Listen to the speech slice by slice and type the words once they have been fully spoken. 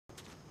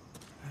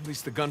At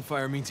least the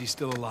gunfire means he's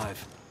still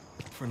alive.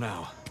 For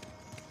now.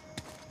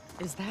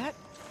 Is that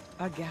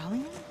a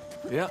galleon?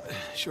 Yeah,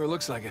 sure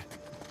looks like it.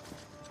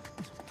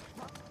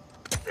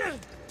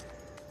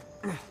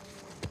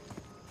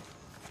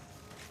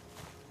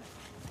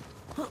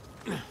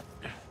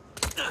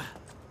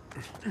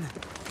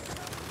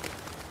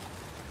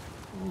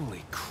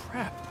 Holy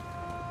crap.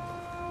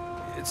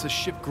 It's a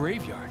ship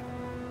graveyard.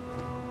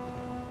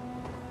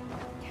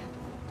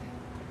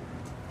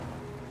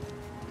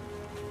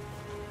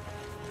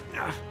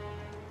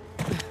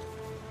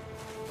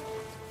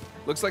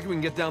 Looks like we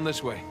can get down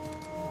this way.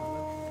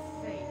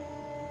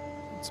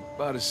 It's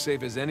about as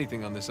safe as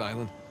anything on this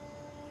island.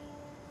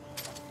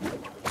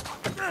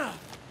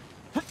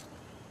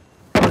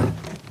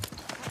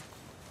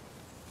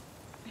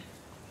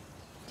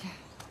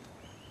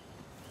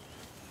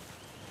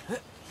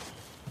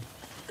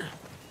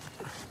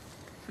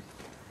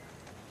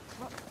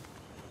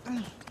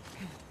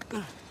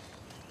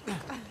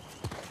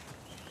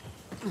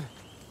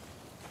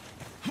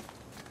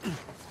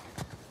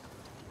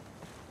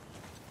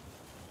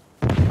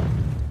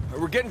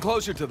 We're getting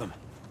closer to them.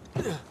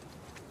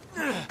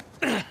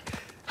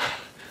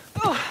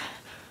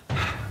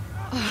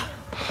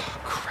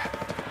 Crap.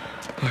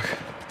 Look.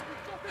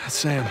 That's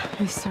Sam.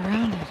 He's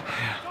surrounded.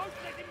 Yeah.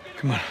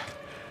 Come on.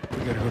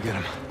 We gotta go get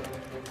him.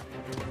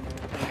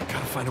 I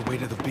gotta find a way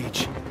to the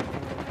beach.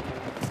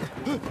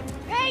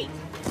 Hey!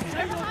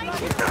 Stay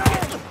behind you!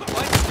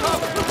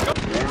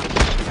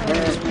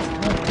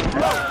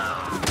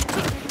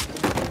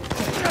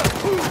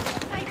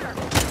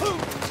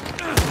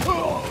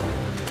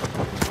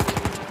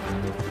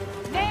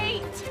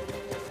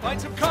 Find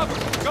some cover!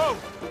 Go!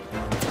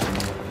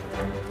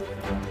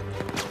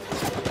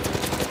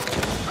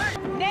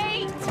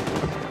 Nate!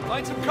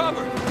 Find some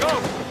cover!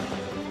 Go!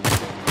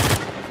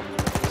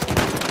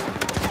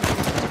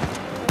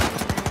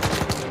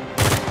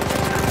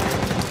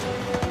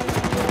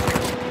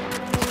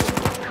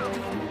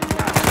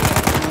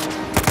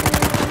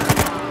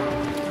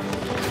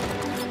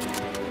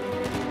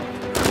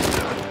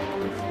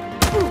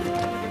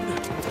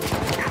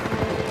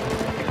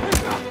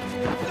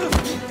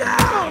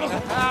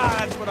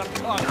 That's what I'm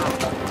talking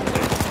about.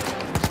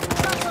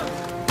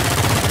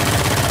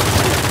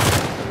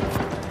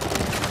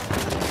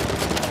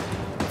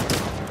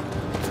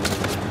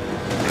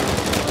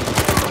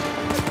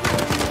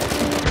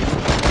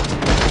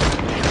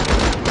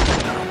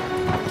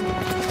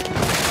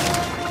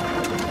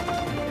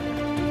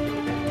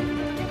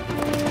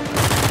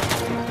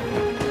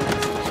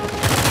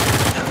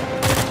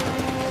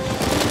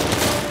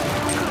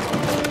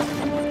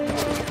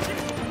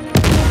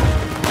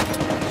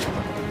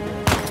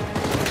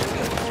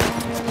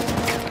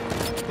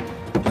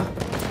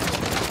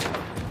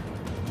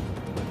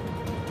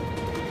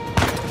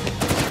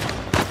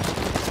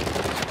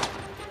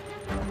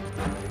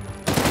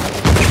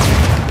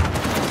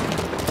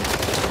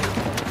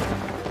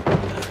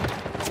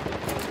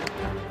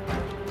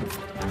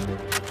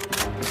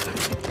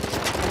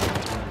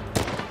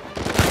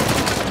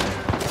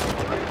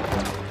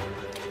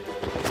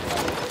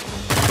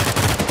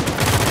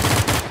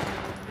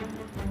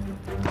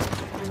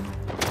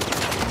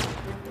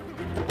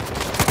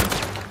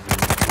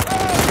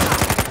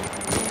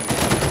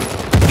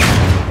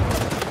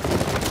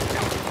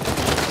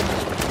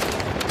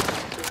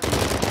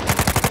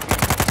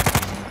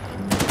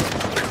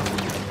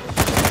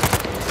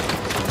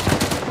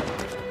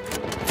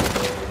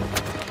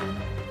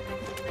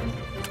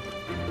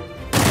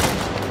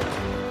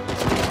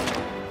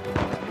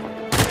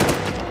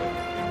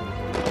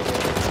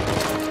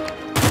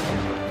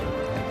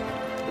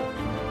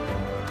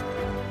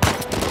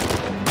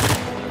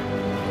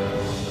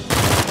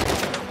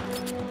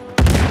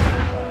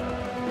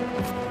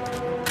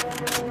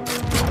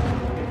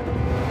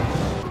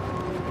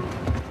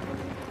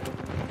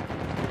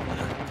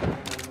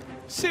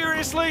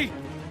 Seriously?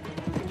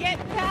 Get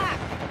back!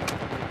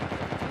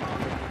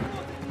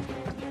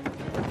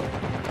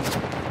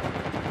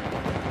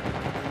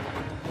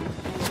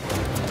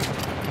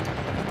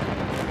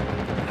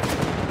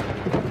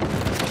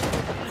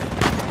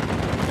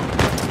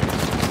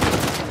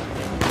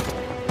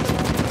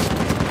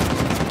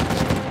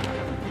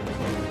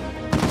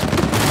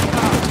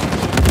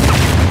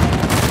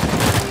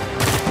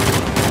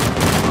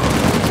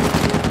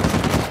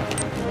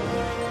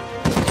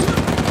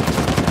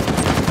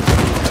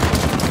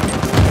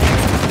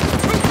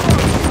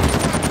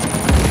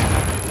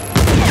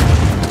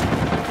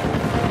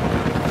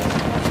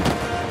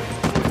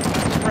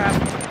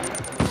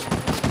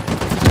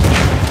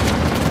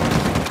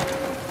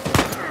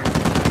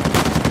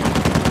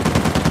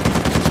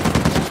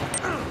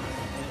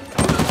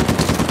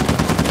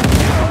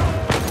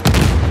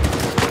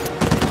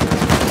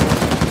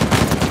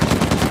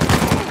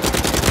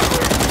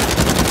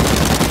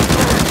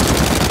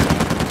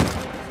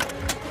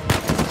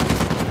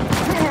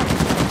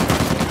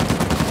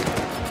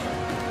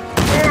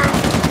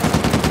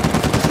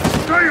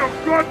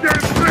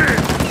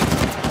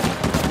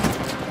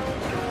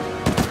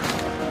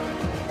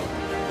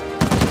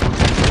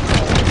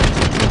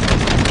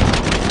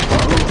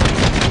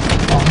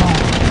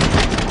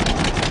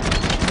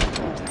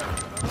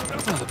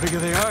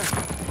 figure they are?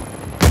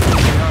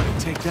 They are to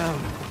take down.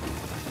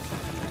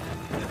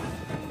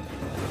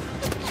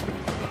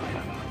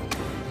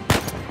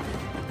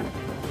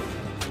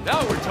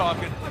 Now we're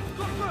talking.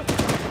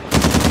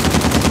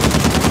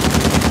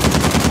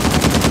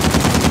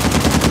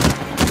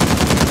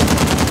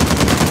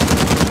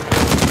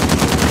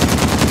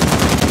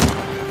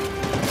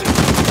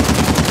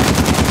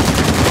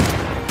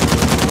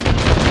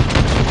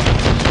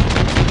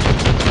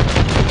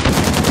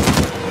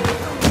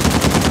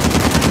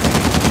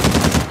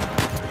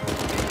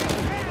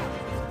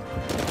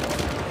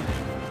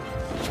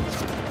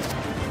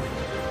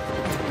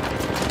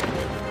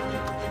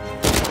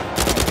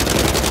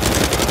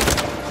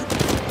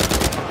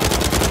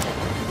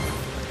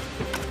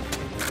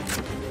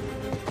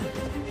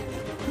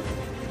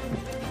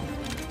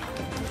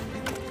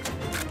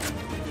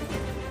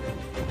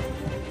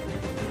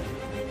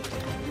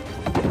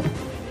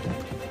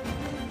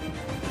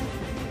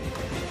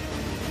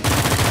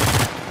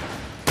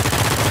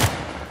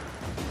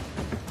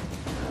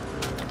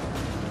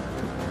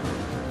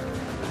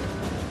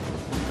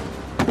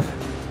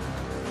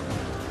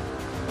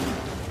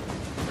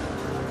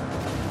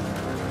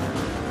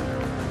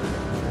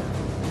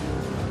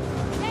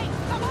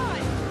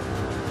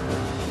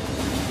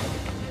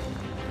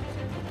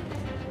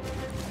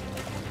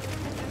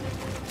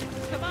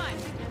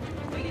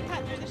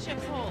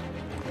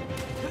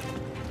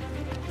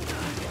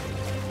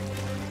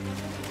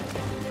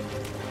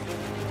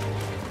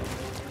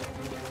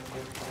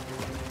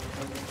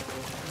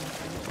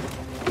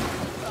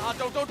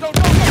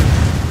 Don't!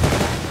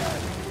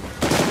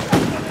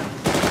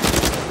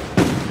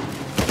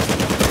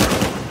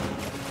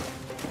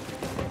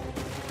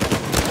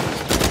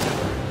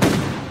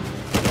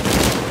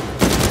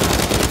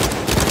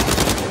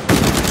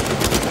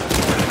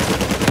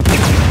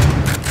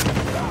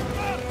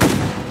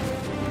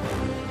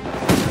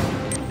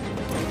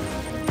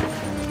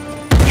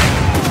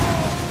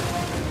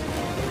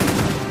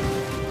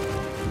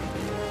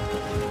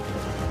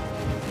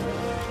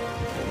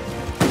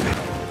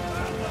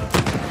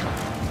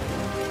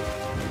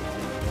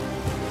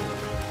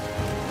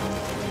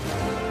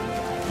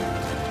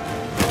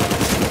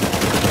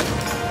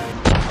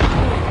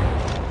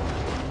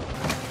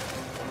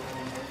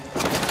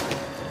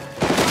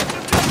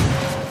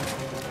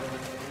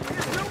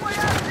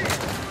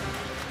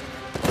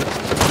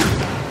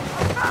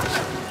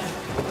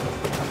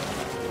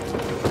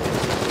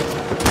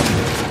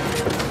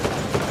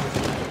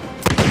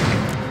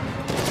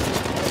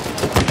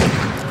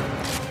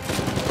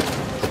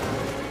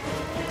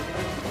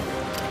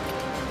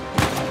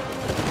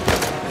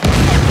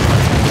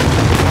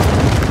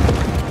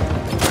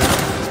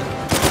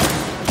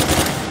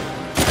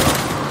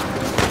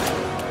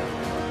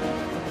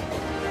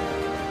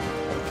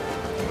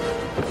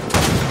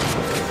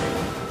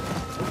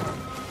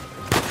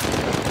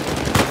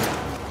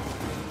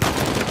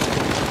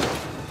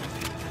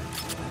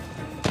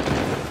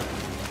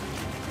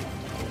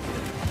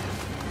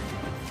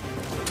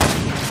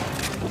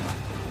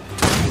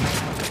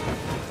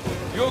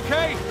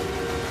 Okay?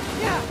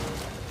 Yeah.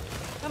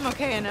 I'm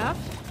okay enough.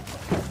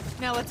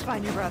 Now let's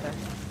find your brother.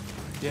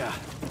 Yeah.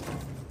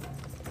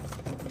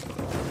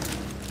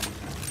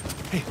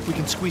 Hey, we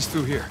can squeeze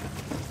through here.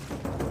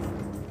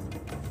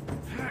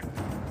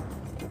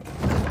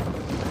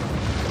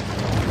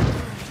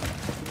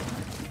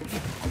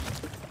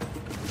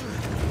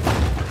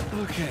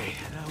 Okay,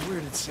 now where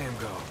did Sam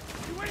go?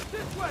 You went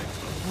this way!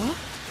 Huh?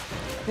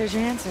 There's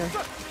your answer.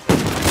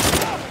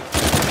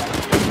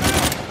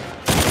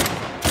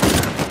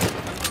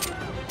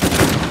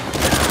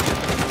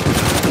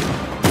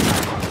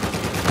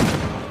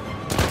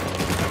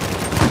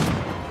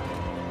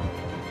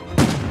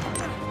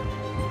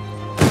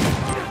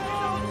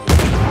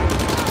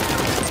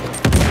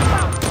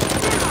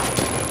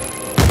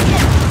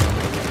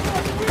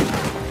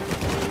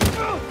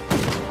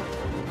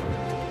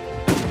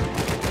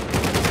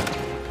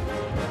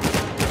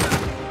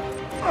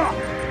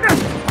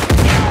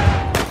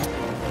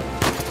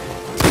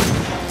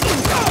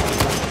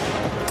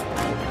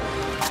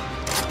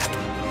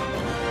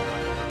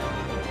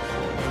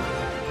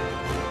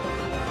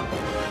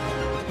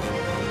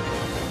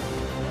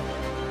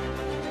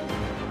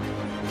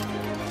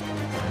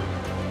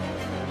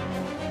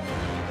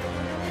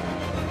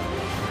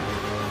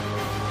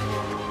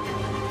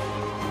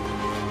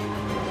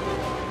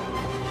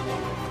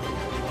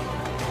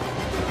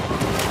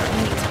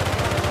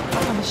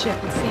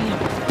 Ship with Sam.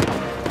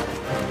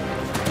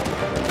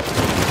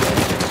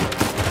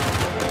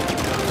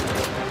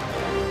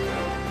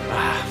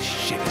 Ah,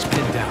 shit, he's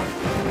pinned down.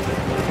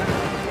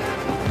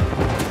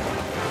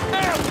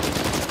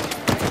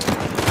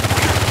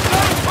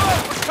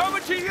 We're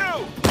coming to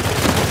you!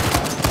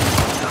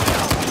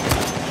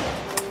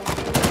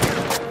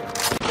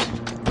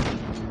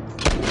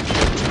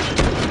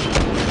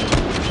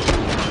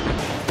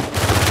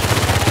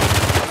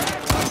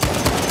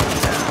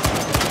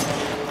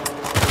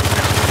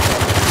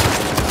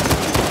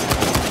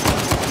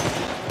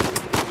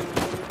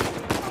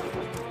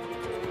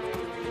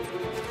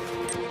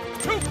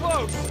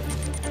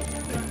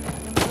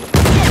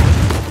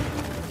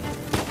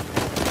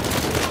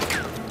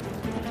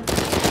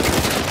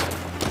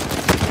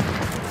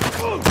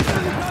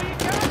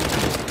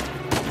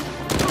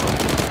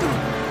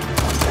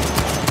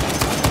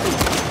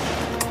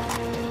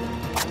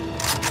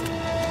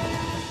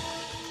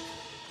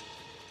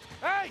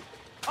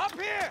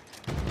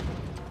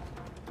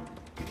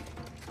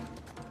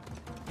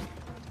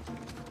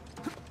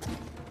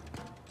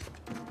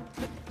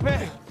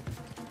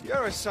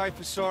 You're a sight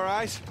for sore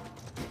eyes.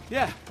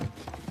 Yeah.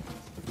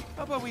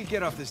 How about we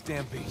get off this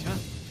damn beach, huh?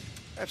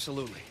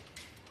 Absolutely.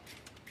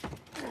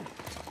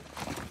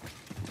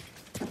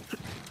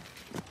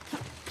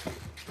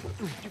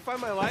 Did you find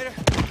my lighter?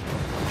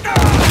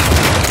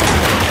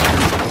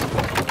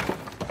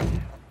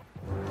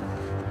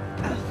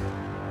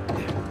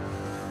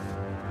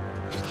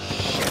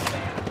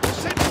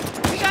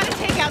 We gotta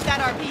take out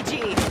that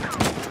RPG.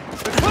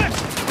 The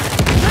cliffs!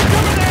 They're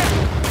coming in!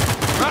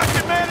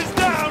 Rocket Man is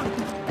down!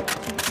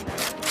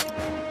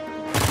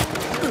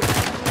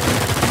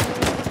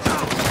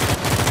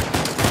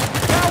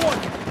 That one!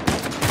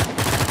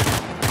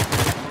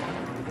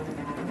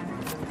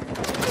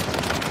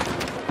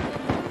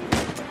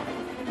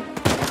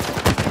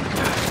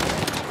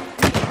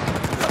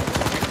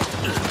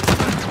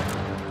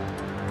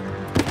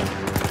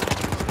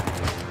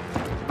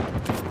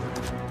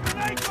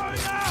 Grenade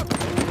going out!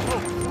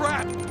 Oh,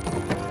 crap!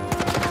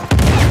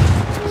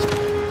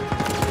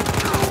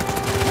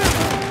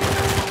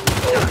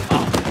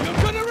 You're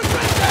gonna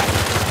regret that!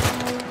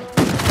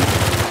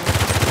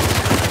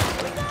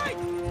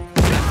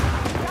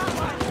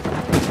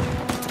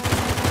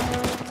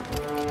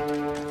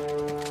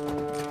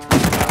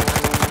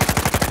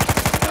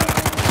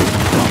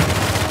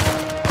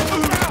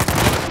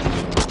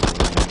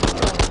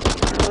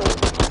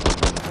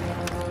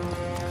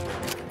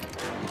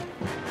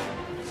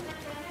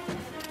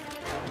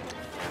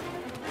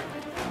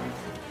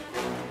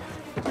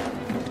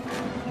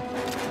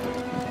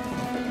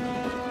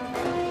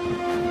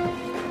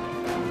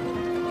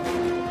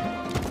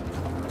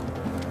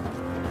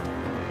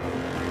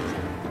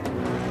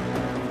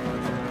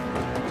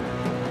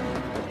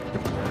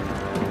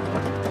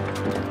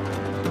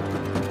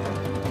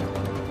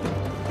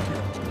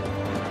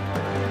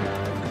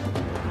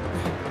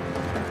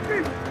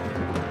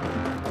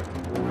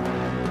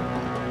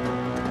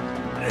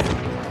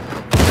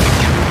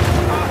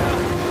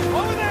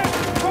 Over there!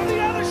 From the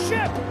other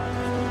ship!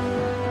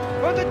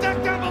 From the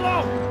deck down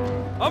below!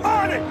 I'm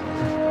on it!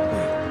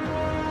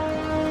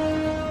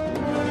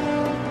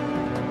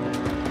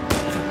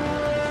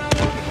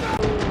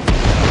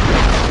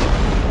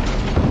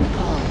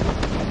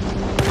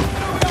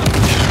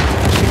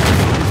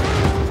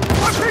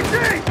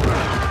 RPG!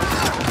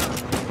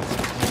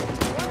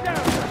 One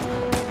down.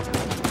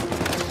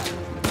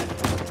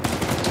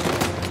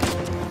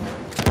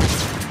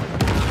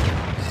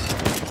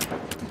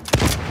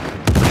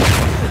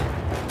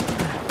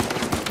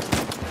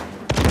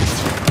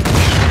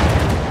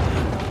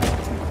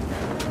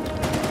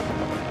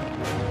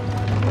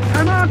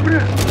 Come on,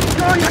 Bruce!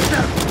 Show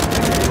yourself!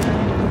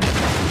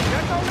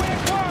 Get the way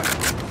it was!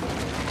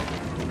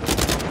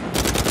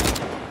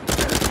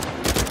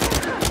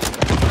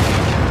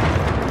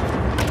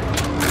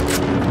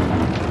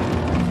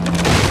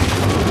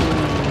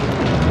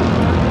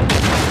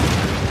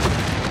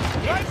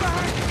 Right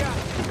behind you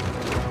guys!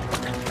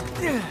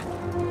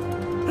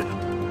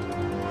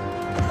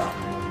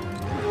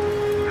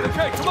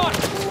 Okay, come on!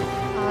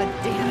 Oh,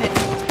 damn it.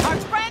 Our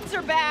friends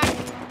are back.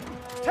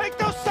 Take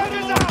those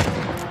suckers out!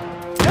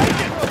 Take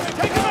it!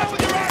 Take them out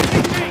with your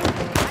RPG!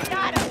 I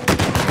got him.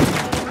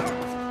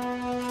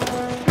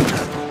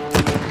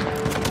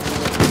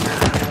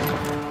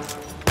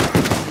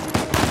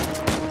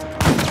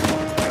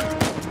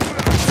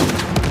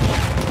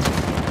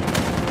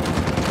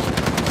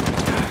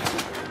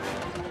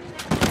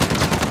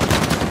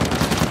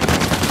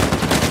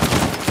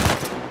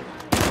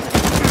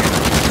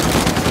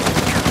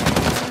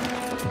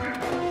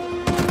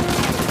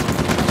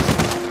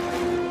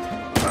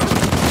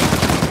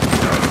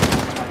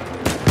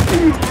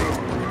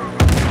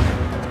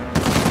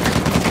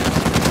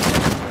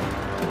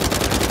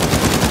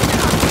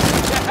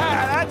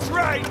 Yeah, that's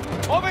right!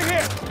 Over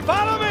here!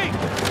 Follow me!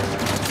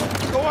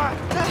 Go on!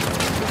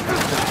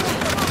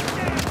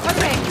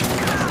 Okay.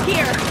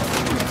 Here.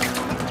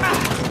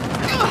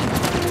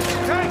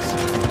 Thanks!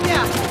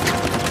 Yeah.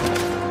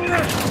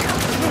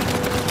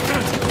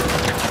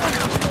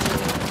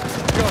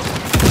 Go!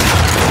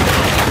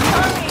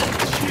 Hurry.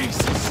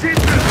 Jesus!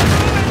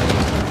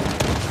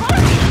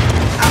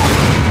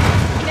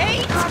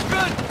 Nate? I'm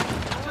good!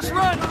 Just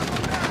run!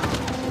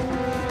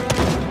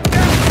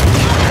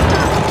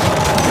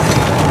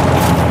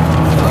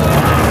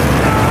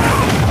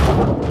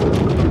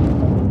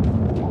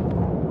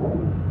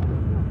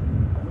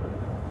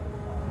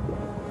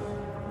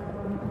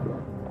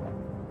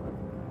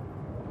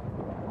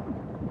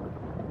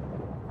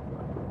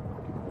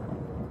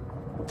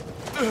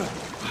 I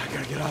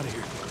gotta get out of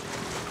here.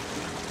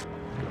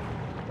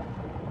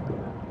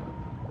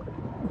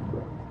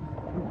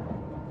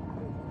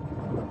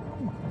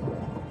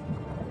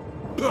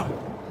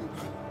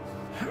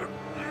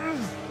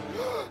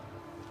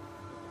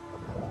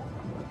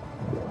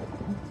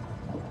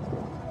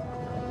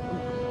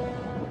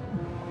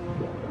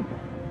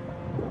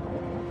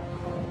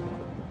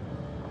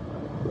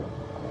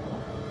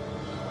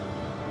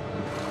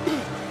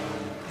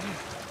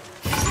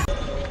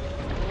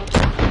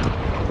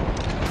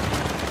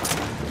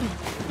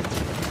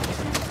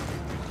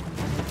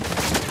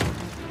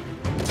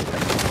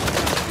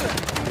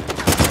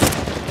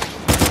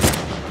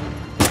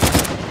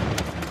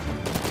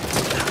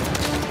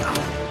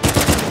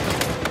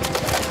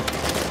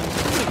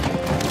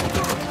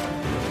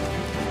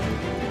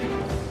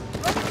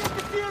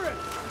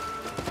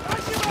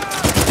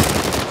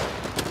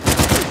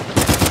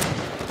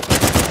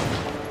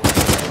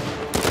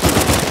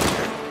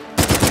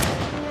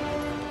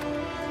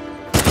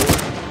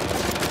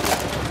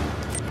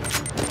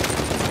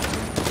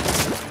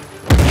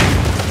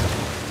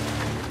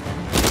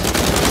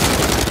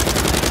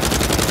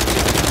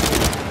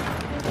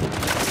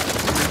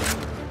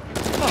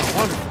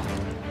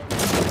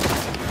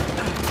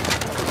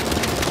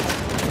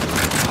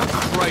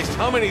 Christ,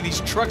 how many of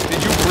these trucks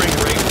did you bring,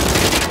 Rafe?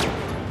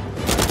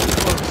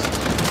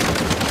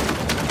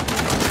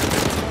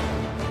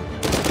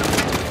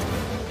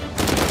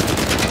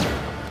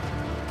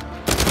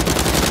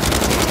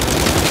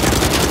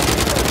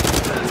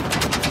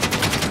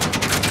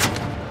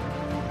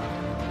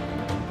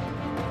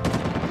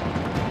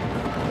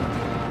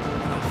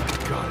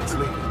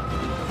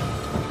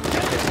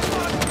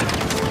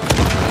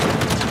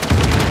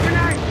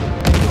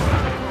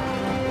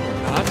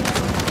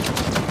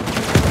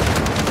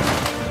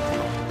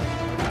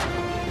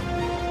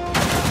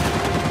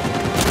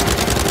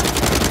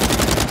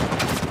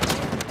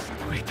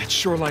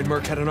 Shoreline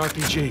merc had an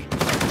RPG. What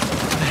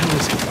the hell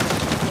is it?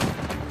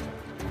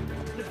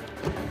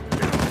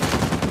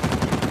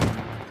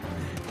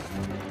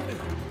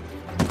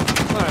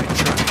 All right,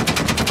 truck.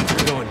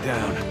 You're going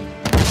down.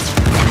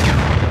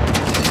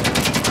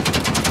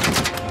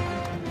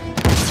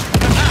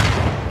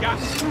 Got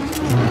it.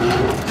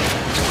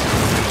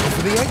 Go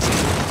for the exit.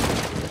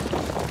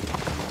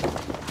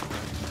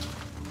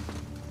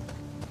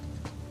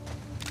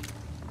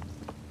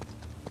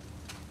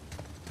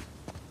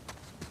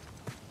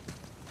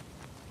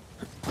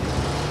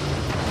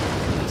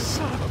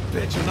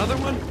 Bitch, another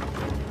one?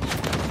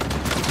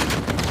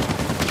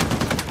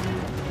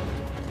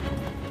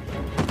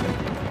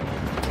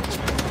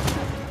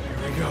 Here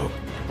we go.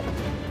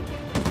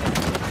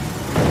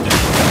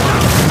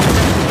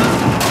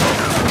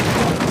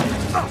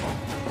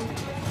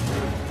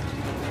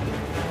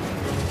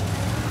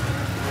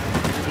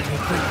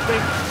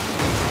 Think.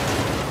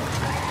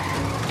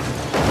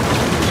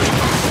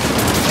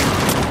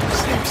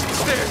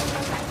 Stairs.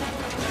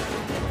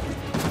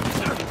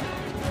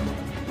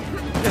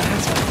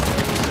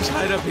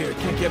 Hide up here.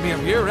 Can't get me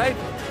up here, right?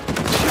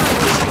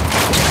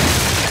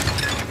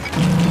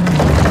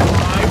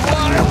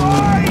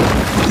 Why?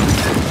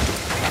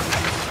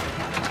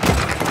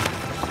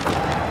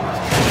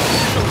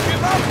 Don't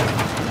give up!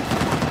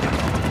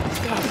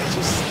 Stop it,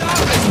 just stop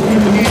it!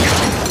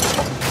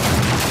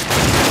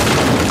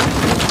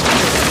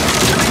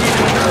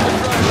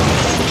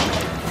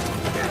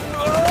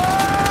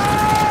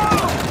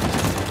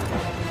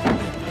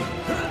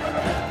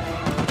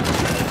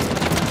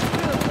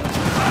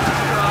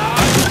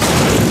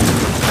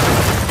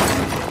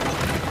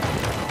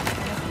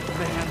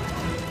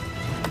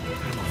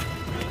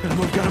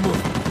 Gotta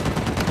move.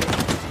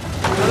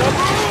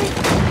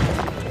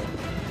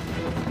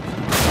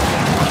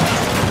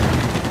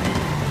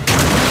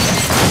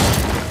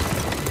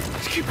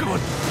 Let's keep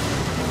going.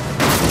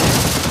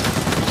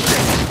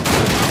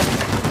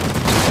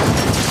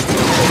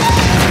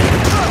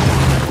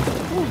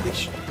 Holy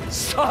shit.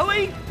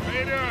 Sully? How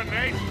you doing,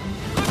 Nate?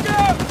 Look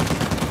out!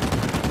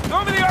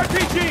 Throw me the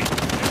RPG!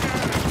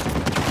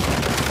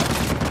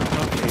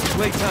 Okay,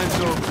 playtime's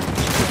over.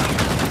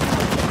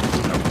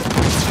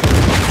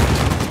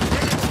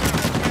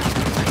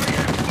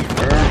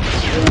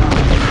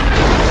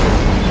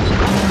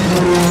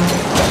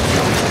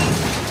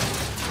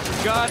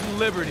 God and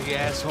liberty,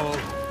 asshole.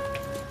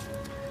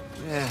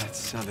 Yeah, it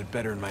sounded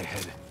better in my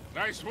head.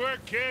 Nice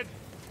work, kid.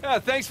 Yeah,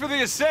 thanks for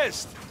the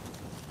assist.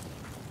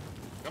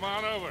 Come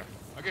on over.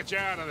 I'll get you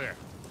out of there.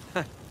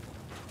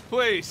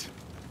 Please.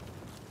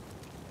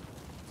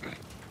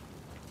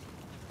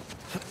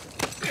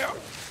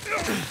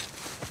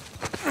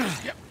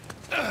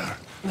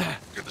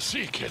 Good to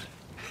see you, kid.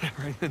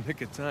 Right in the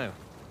nick of time.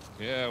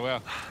 Yeah,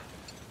 well,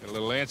 got a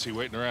little antsy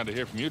waiting around to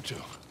hear from you two.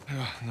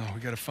 Oh, no,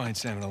 we gotta find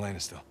Sam and Elena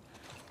still.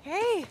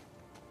 Hey.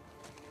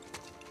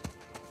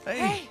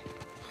 Hey.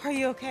 Are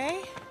you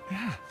okay?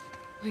 Yeah.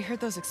 We heard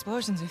those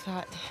explosions, we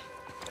thought.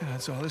 Yeah,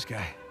 that's all this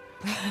guy.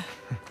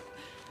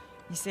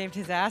 You saved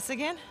his ass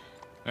again?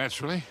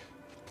 Naturally.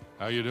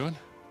 How you doing?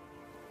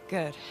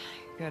 Good.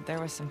 Good. There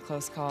was some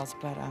close calls,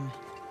 but,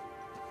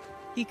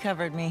 he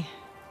covered me.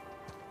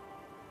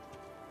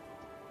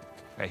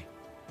 Hey.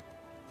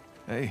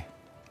 Hey.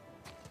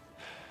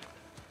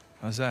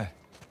 How's that?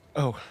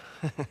 Oh.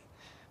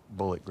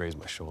 Bullet grazed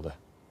my shoulder.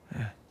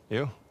 Yeah.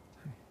 You?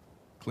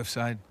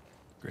 Cliffside.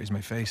 Grazed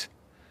my face.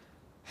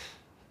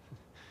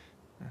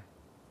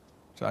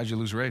 So how'd you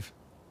lose Rafe?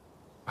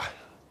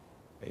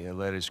 He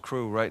led his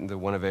crew right into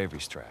one of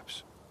Avery's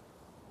traps.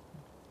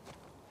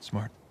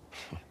 Smart.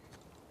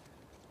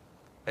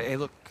 Hey,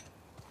 look.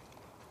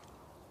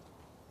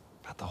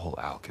 About the whole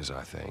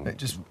Alcazar thing. Hey,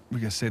 we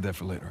gotta save that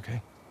for later,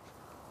 okay?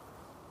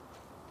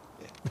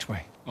 Which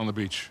way? On the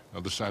beach,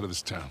 other side of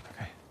this town.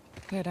 Okay.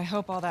 Good. I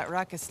hope all that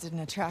ruckus didn't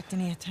attract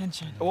any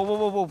attention.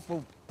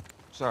 Whoa.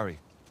 Sorry.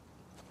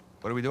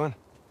 What are we doing?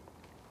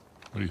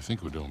 What do you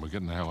think we're doing? We're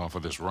getting the hell off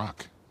of this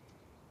rock.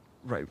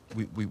 Right,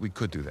 we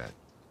could do that.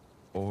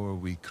 Or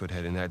we could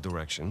head in that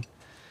direction,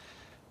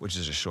 which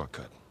is a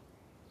shortcut.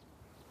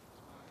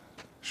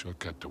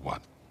 Shortcut to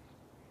what?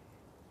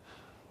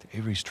 To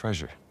Avery's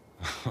treasure.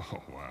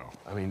 Oh, wow.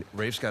 I mean,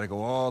 Rafe's got to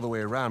go all the way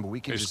around, but we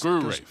can Hey, just... screw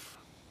Rafe.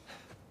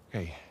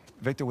 Hey,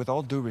 Victor, with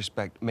all due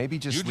respect, maybe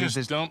just You leave just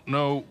this... don't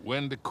know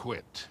when to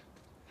quit.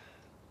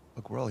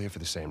 Look, we're all here for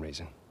the same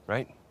reason,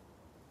 right?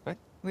 Right?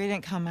 We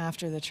didn't come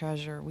after the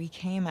treasure. We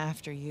came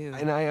after you.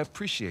 And I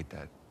appreciate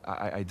that.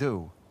 I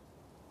do.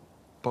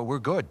 But we're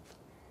good.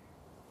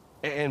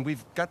 And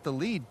we've got the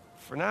lead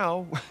for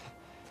now.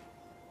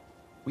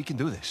 We can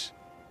do this.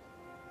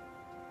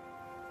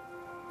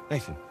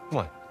 Nathan, come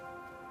on.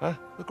 Huh?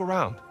 Look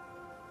around.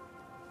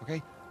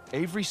 Okay?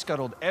 Avery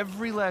scuttled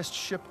every last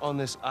ship on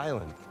this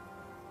island.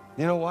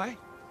 You know why?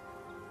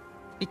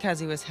 Because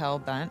he was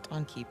hell-bent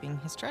on keeping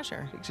his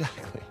treasure.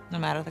 Exactly. No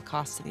matter the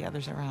cost to the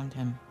others around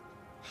him.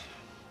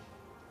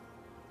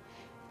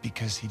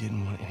 Because he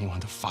didn't want anyone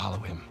to follow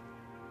him.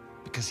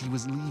 Because he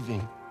was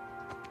leaving.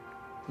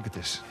 Look at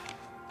this.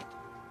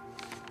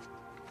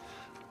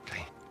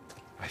 Okay,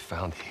 I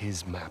found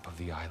his map of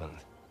the island.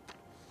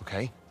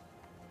 Okay?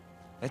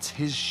 That's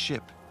his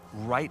ship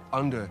right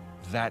under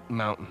that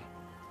mountain.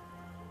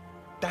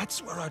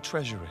 That's where our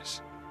treasure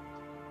is.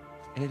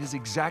 And it is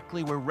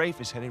exactly where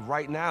Rafe is headed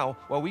right now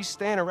while we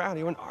stand around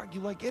here and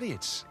argue like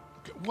idiots.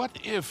 What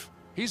if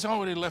he's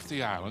already left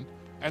the island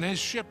and his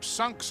ship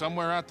sunk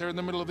somewhere out there in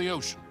the middle of the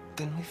ocean?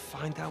 Then we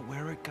find out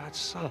where it got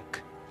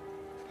sunk.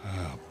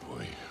 Oh,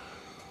 boy.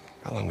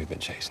 How long we been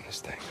chasing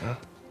this thing, huh?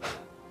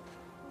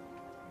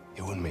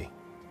 You and me.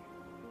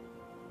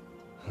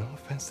 No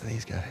offense to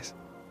these guys.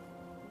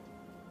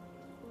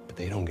 But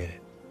they don't get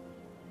it.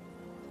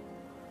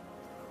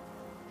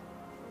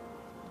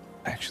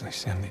 Actually,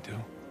 Sam, they do.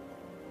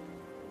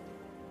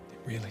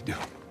 They really do.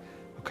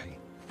 Okay.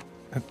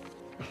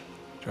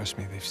 Trust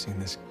me, they've seen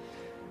this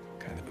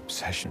kind of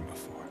obsession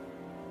before.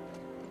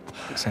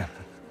 Sam,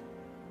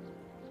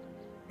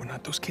 we're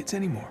not those kids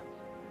anymore.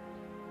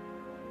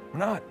 We're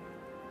not.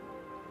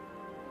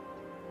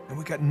 And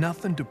we got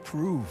nothing to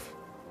prove.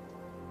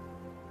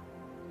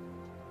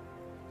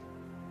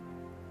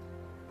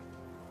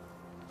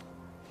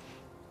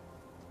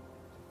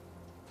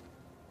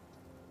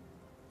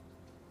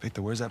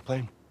 Victor, where's that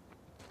plane?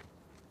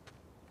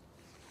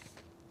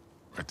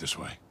 Right this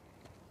way.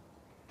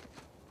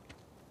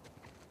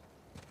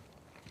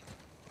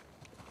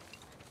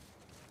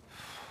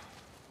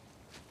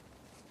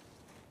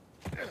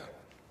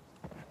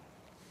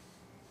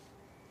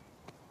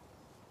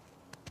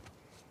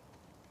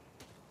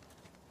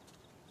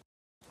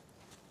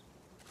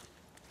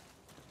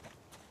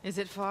 Is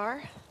it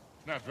far?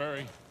 Not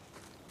very.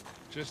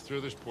 Just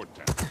through this port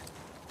town.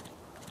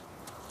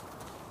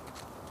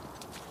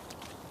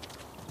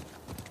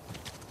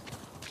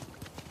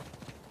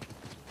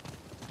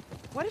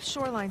 What if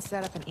Shoreline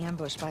set up an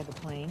ambush by the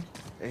plane?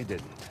 They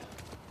didn't.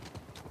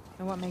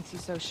 And what makes you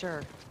so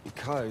sure?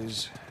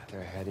 Because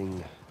they're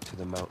heading to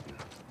the mountain.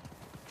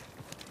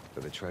 For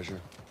the treasure.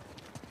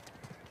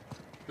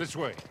 This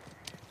way.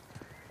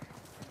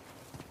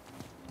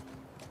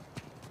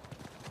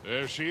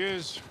 There she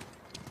is.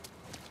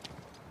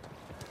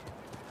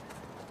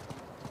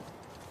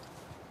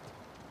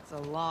 It's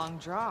a long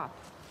drop.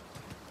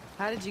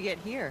 How did you get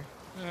here?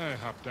 I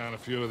hopped down a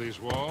few of these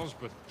walls,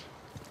 but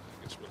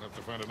I guess we'll have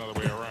to find another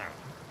way around.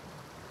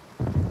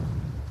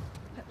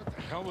 What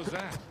the hell was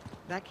that?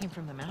 That came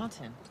from the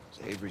mountain. It's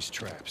Avery's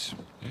traps.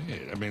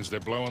 Hey, that means they're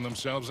blowing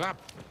themselves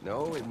up.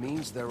 No, it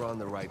means they're on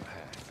the right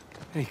path.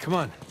 Hey, come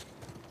on.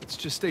 Let's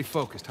just stay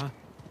focused, huh?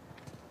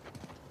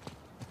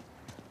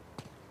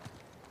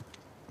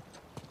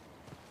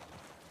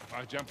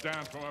 I jumped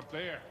down from up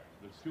there.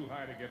 It's too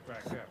high to get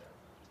back up.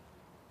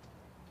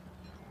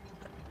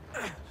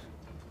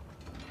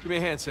 Give me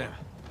a hand, Sam.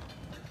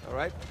 All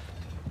right?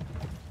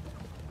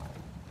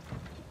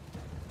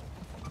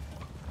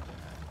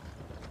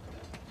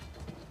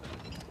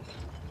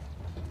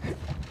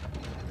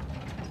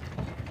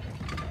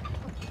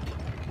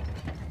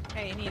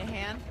 Hey, you need a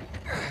hand?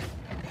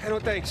 Hey, no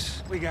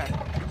thanks. We got it.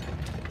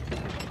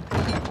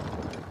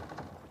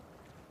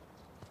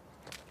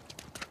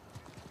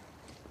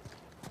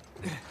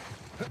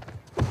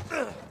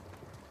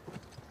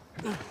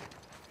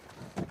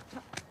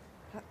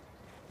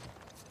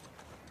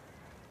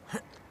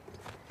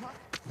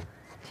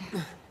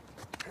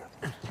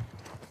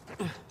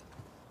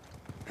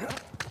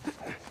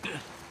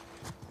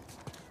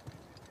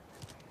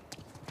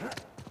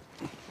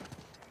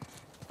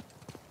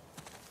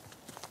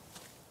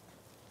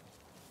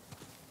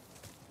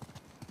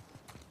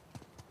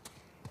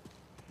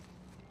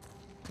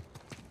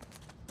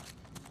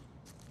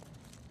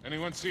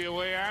 Anyone see a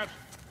way out?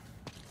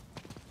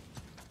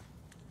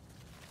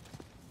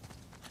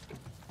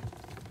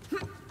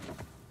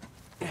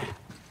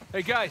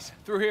 Hey, guys,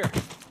 through here.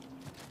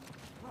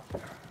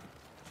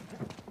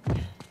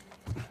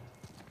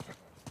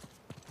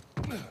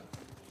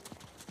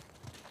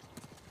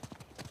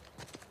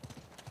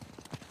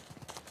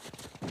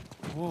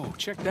 Whoa,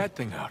 check that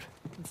thing out.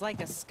 It's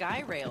like a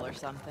sky rail or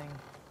something.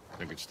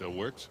 Think it still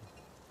works?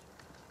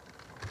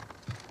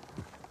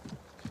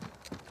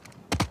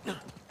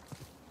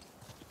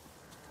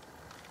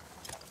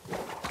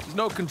 There's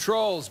no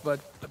controls,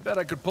 but I bet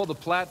I could pull the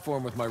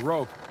platform with my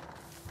rope.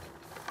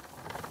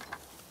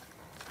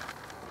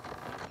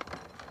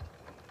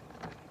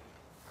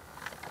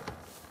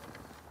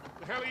 What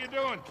the hell are you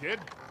doing, kid?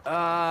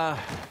 I'm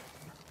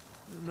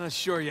not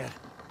sure yet.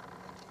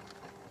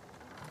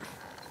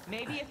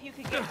 Maybe if you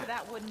could get to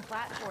that wooden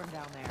platform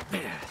down there.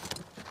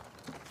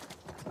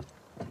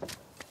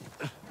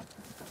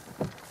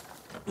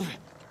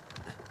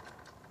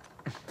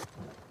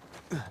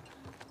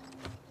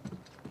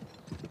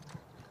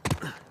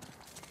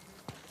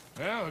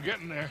 Well, we're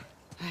getting there.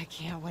 I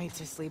can't wait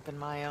to sleep in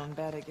my own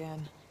bed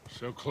again.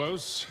 So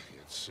close,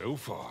 yet so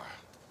far.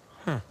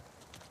 An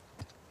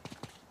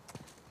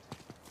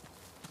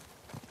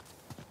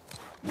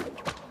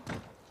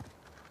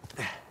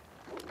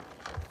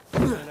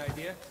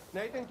idea?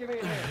 Nathan, give me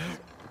a hand.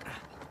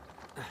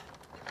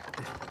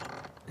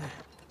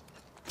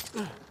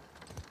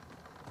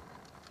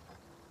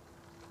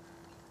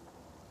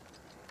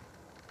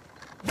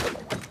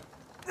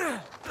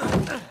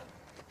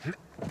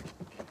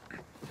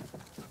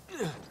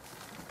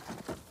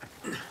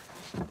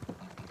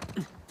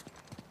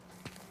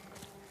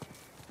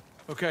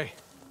 Okay.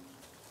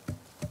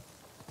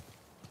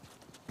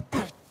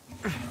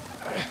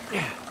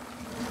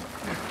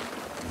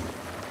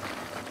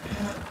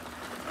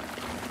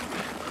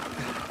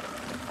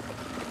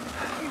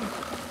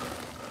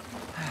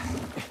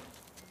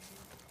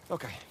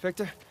 Okay,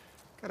 Victor,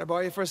 can I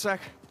borrow you for a sec?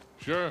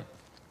 Sure.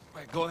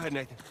 Right, go ahead,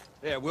 Nathan.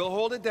 Yeah, we'll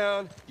hold it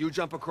down, you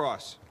jump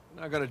across.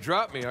 You're not gonna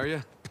drop me, are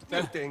you?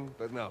 Tempting,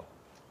 but no.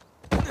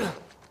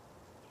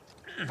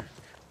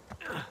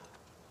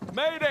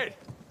 Made it!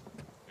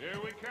 Here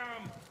we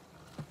come.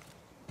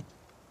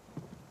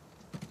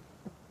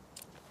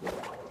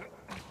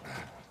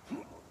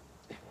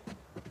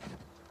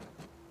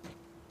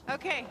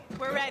 Okay,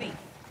 we're ready.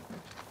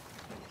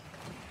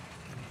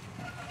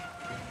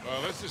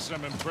 Well, this is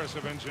some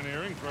impressive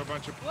engineering for a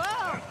bunch of...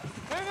 Whoa!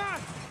 Hang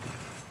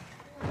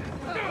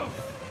on!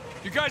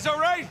 You guys all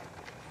right?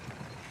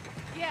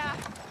 Yeah.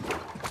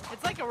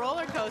 It's like a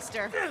roller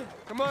coaster.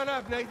 Come on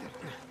up, Nathan.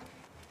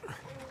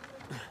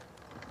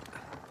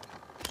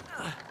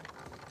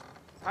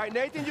 All right,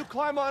 Nathan, you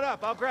climb on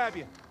up. I'll grab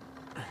you.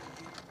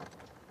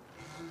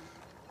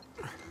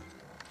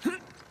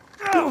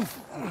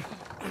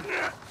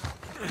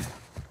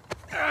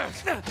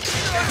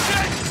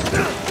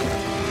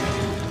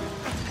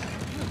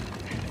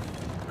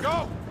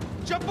 Go!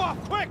 Jump off,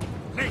 quick!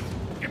 Nate,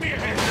 give me a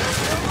hand.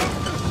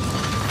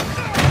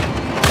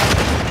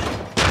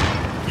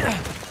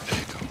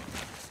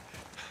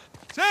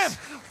 Sam!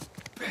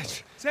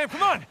 Bitch. Sam,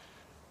 come on!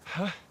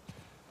 Huh? All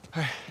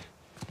right.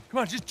 Come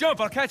on, just jump.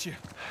 I'll catch you.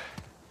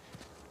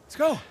 Let's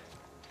go.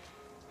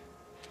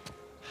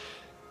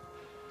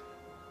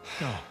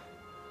 No.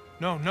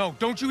 No, no.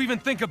 Don't you even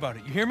think about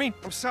it. You hear me?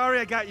 I'm sorry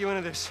I got you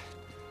into this.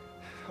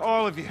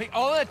 All of you. Hey,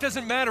 all that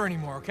doesn't matter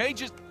anymore, okay?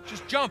 Just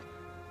jump.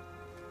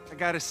 I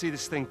gotta see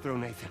this thing through,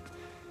 Nathan.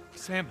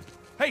 Sam,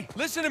 hey,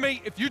 listen to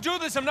me. If you do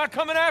this, I'm not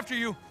coming after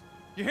you.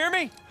 You hear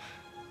me?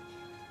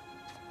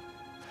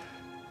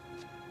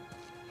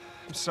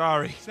 I'm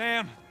sorry.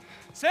 Sam!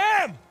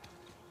 Sam!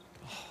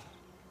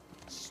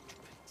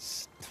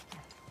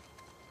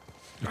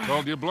 You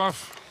called your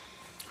bluff?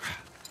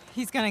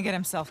 He's gonna get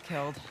himself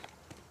killed.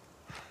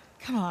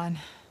 Come on.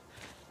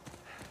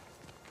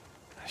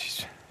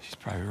 She's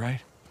probably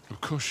right. Of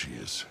course she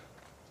is.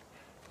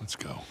 Let's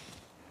go.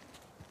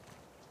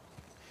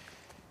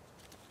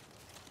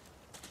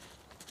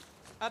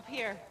 Up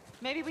here.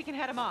 Maybe we can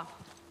head him off.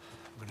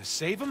 I'm gonna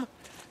save him, and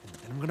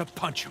then I'm gonna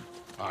punch him.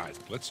 All right,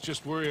 let's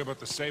just worry about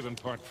the saving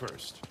part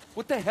first.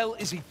 What the hell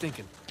is he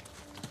thinking?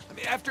 I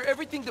mean, after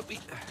everything that we...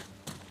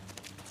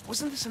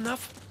 Wasn't this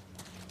enough?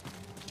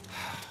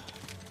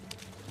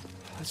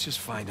 Let's just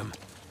find him.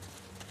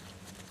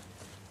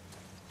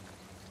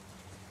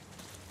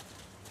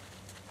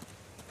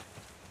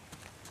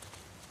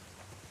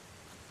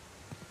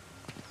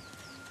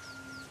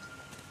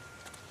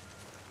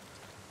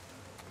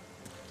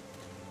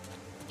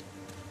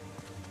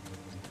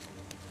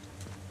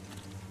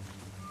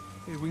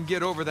 Hey, we can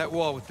get over that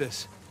wall with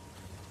this.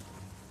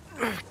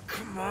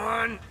 Come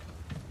on.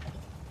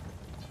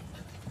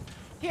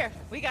 Here,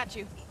 we got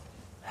you.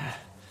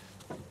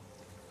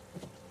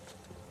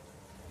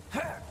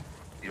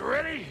 You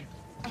ready?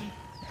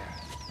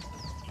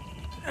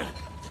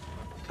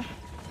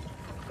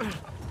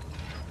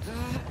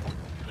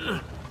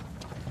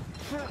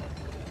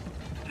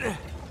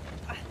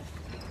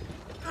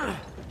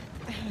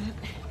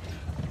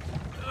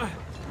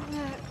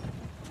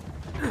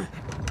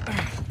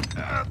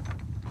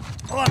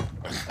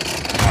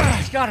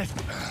 Got it.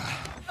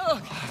 All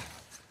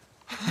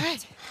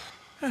right.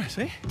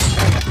 See?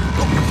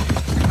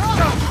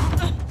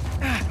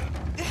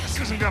 This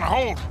isn't gonna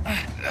hold.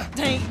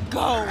 Nate,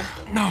 go.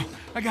 No,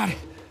 I got it.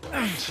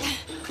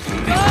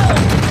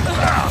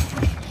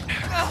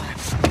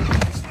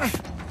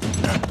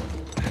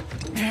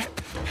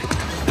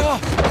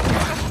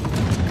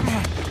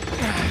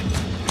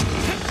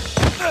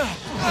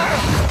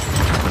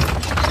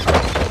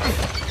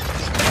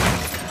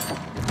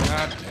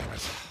 God damn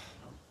it.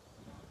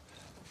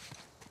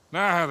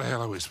 Now how the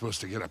hell are we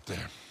supposed to get up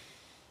there?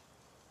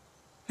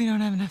 We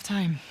don't have enough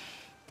time.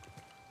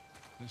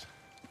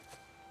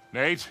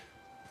 Nate?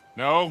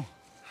 No,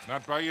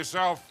 not by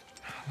yourself.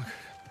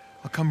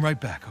 I'll come right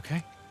back,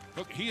 okay?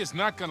 Look, he is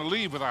not gonna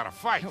leave without a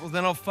fight. Yeah, well,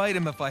 then I'll fight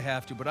him if I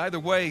have to, but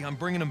either way, I'm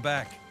bringing him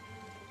back.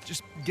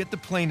 Just get the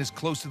plane as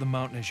close to the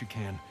mountain as you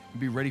can, and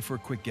be ready for a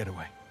quick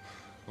getaway.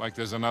 Like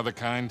there's another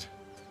kind?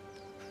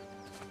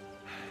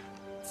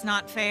 It's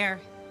not fair.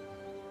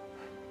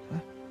 Huh?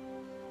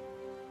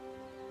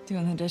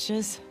 Doing the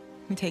dishes,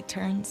 we take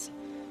turns.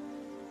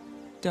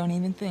 Don't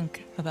even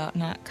think about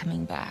not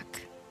coming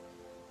back.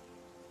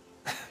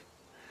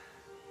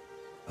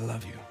 I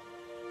love you.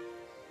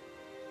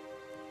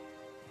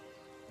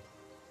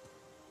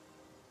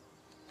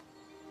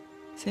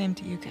 Same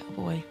to you,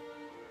 cowboy.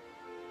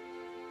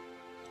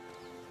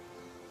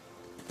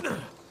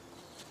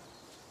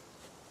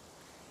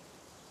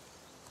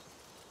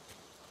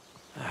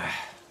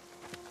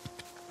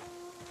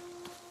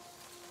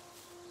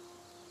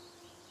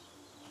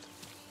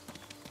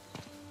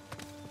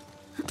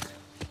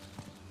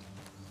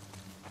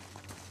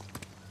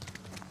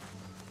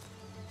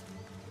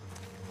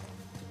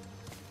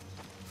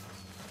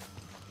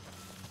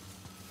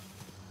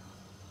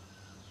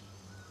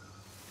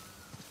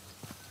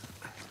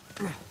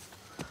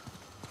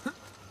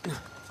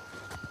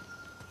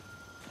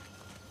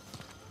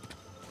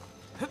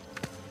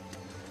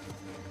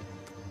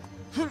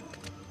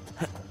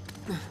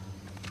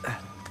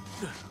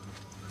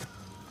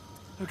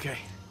 Okay.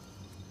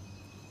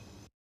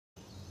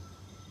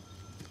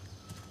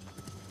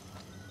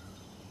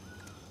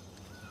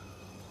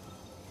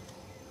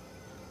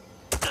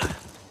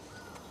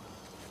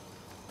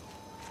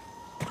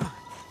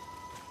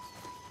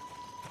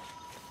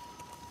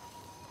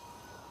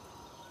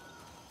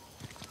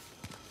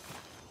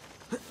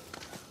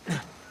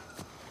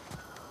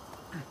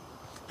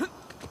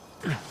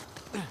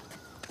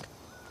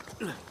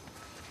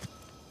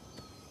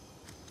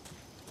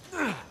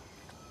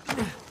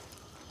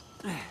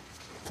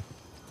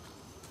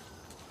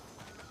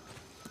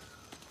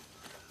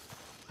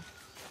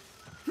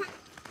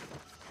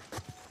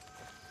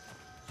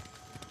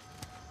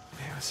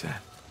 What's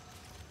that?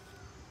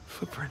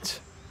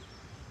 Footprints.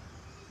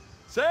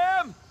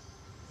 Sam!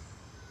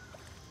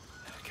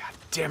 God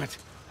damn it.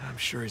 I'm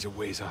sure he's a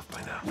ways off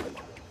by now.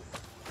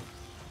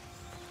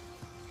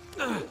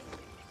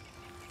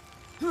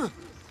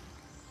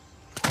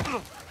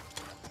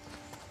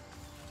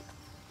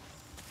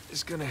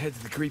 Just gonna head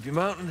to the creepy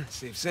mountain,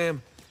 save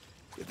Sam,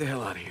 get the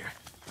hell out of here.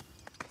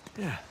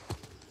 Yeah,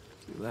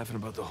 be laughing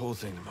about the whole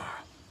thing tomorrow.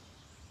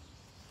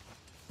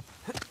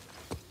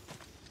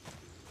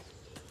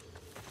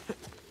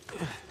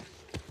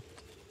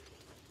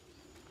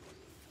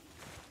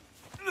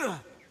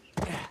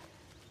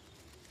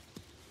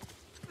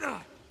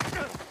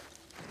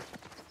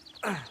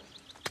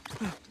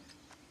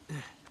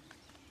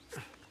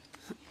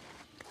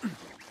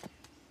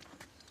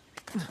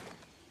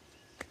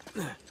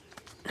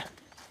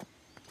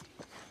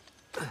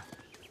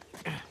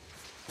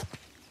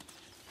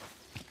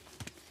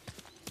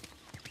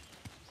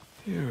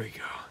 Here we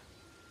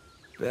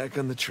go. Back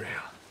on the trail.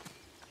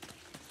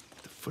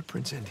 The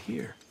footprints end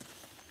here.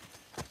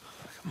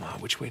 Come on,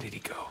 which way did he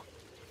go?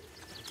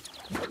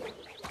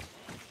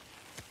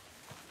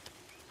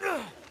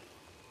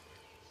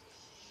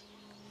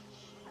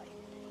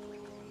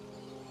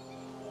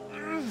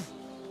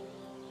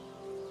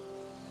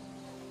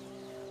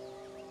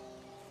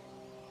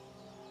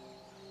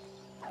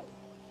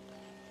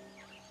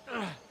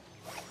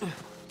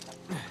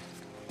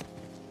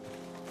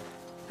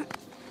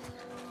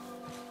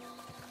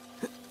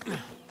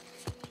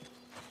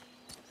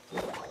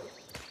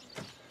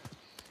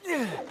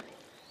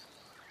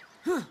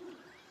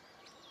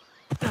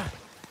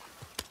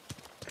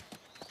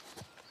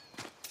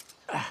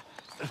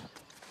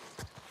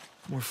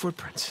 More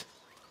footprints.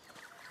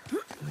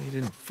 Well, you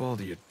didn't fall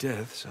to your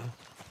death, so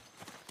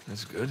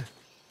that's good.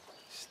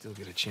 Still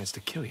get a chance to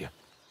kill you.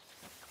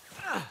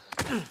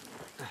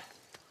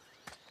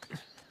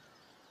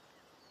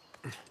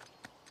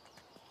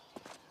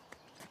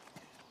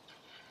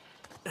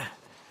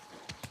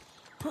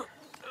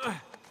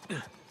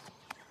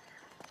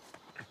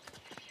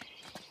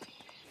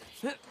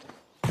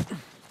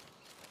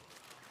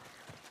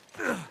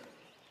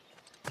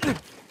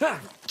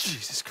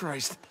 Jesus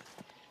Christ.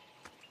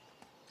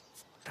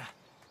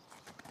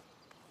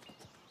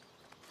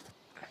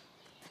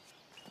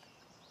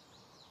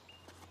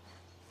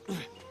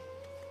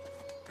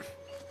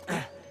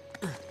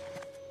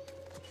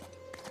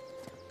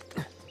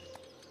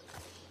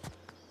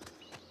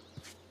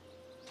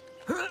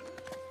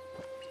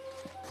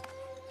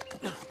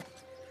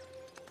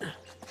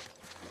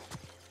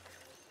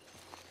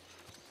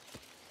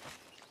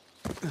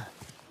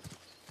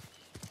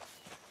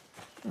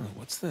 Oh,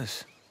 what's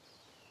this?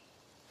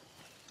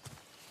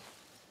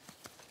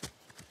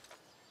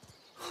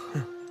 Huh.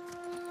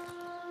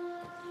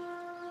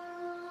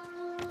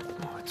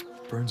 Oh, it's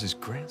Burns'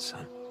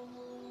 grandson.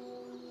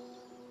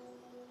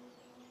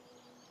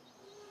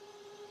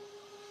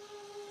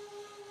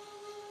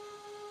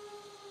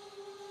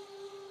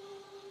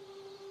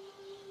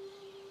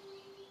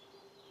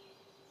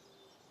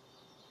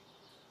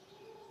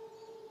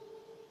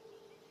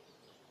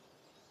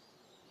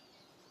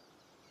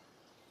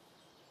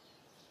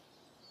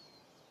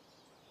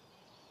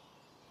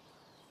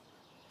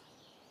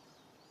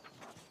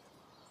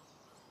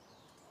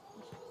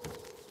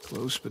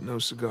 Close but no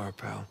cigar,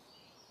 pal.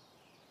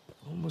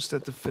 Almost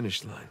at the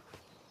finish line.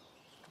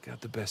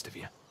 Got the best of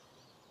you.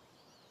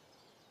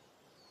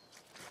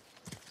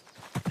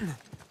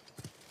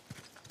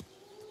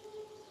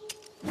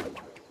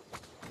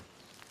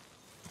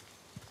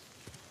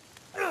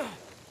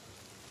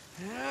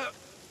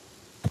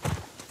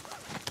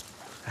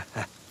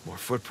 More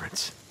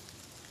footprints.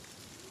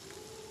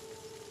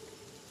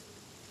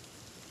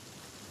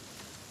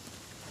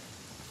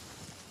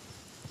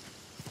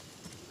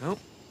 Well,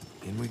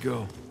 in we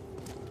go.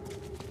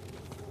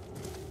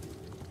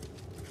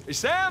 Hey,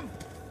 Sam!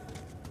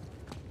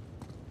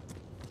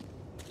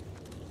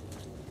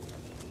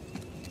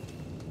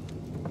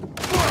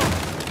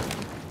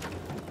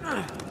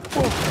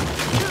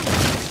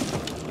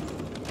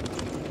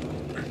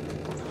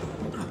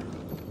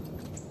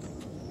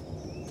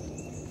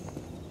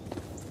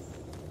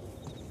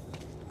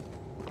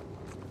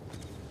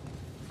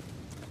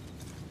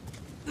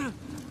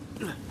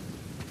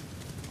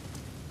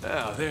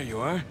 Oh, there you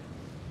are.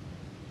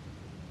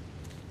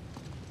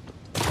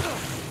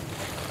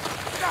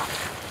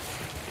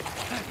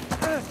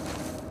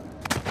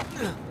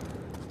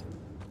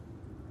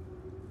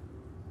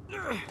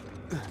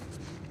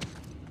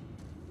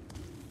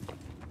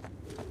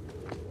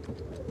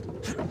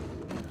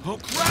 Oh,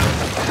 crap!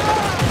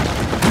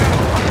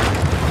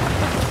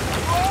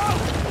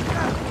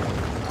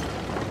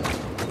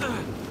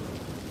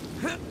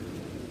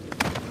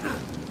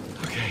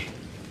 Okay.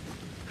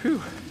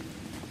 Whew.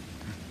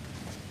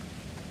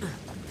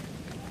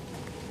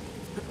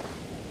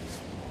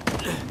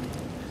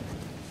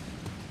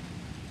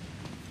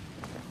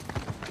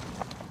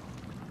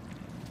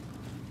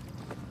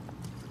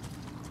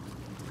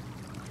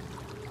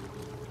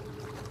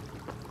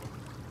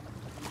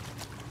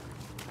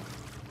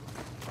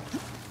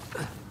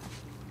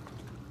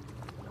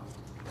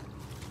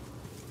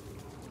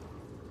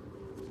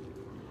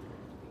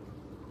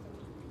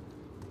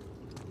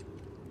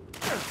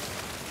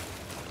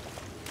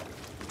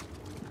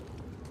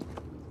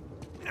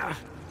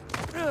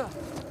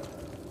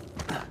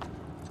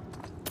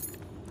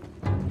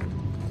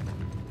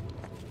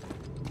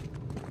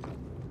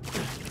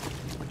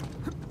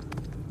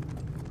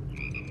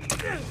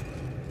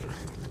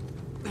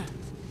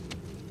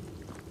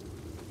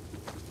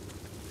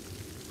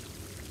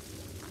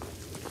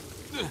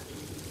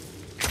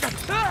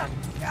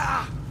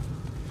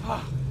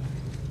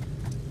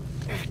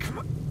 Come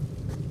on.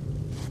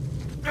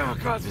 Oh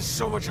God, this is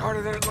so much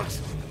harder than it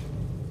looks.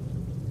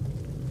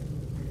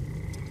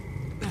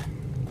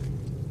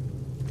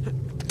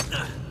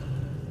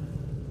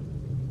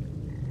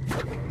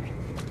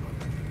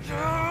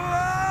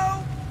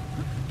 Oh,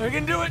 I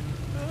can do it.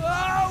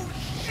 Oh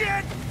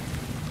shit!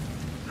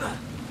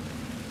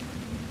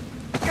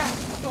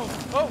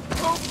 Oh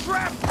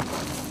crap!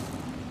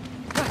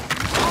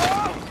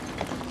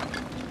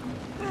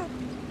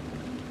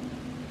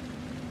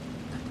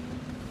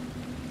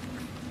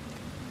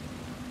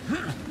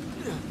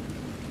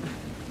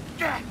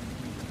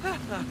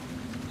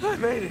 I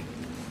made it.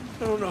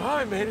 I don't know how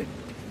I made it,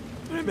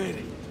 but I made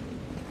it.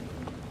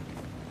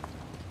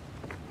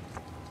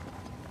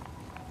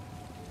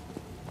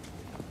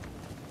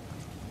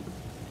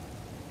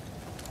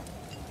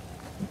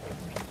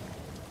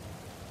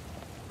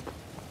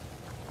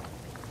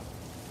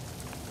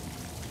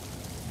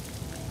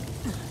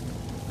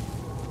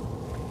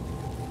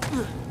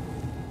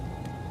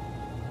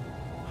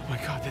 Oh my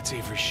God, that's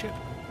Avery's ship.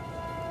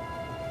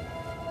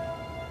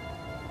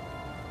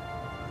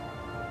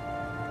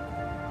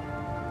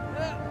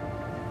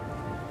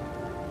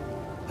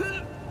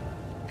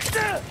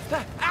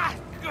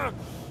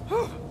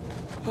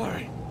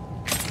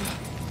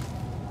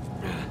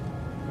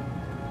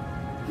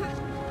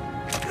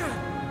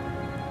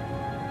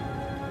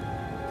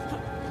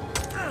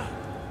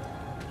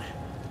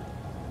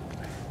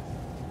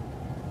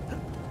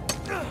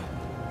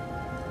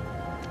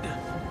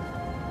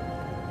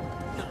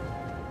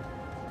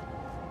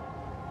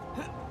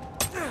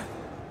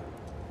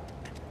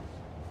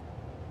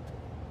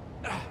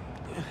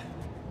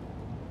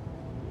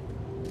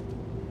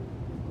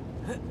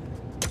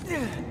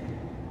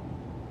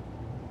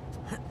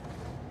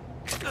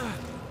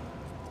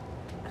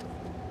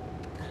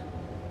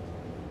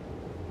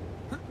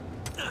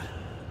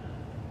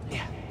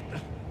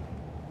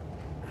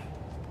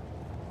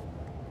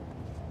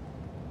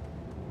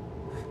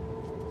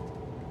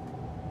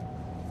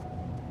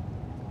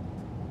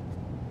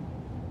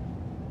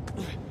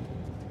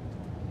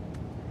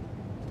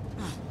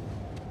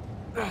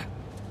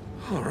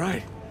 All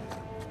right.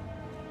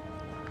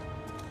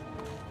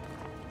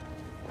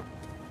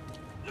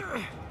 All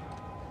right.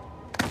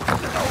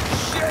 Oh,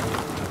 shit!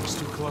 It's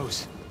too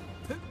close.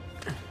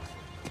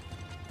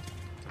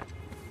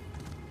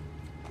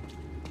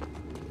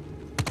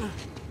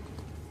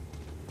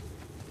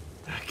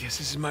 I guess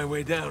this is my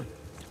way down.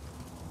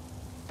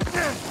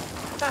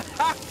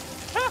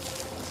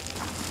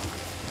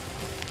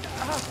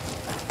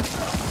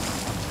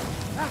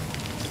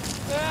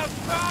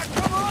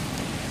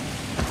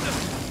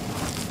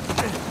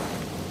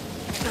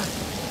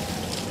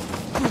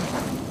 Come on!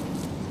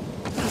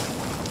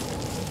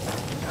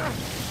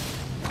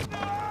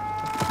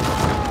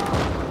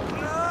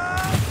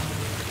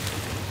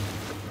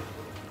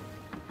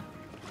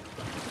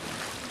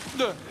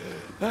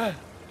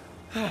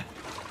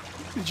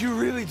 Did you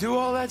really do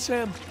all that,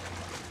 Sam?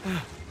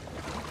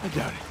 I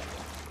doubt it.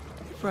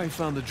 You probably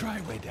found the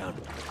dry way down.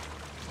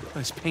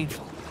 Less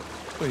painful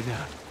way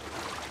down.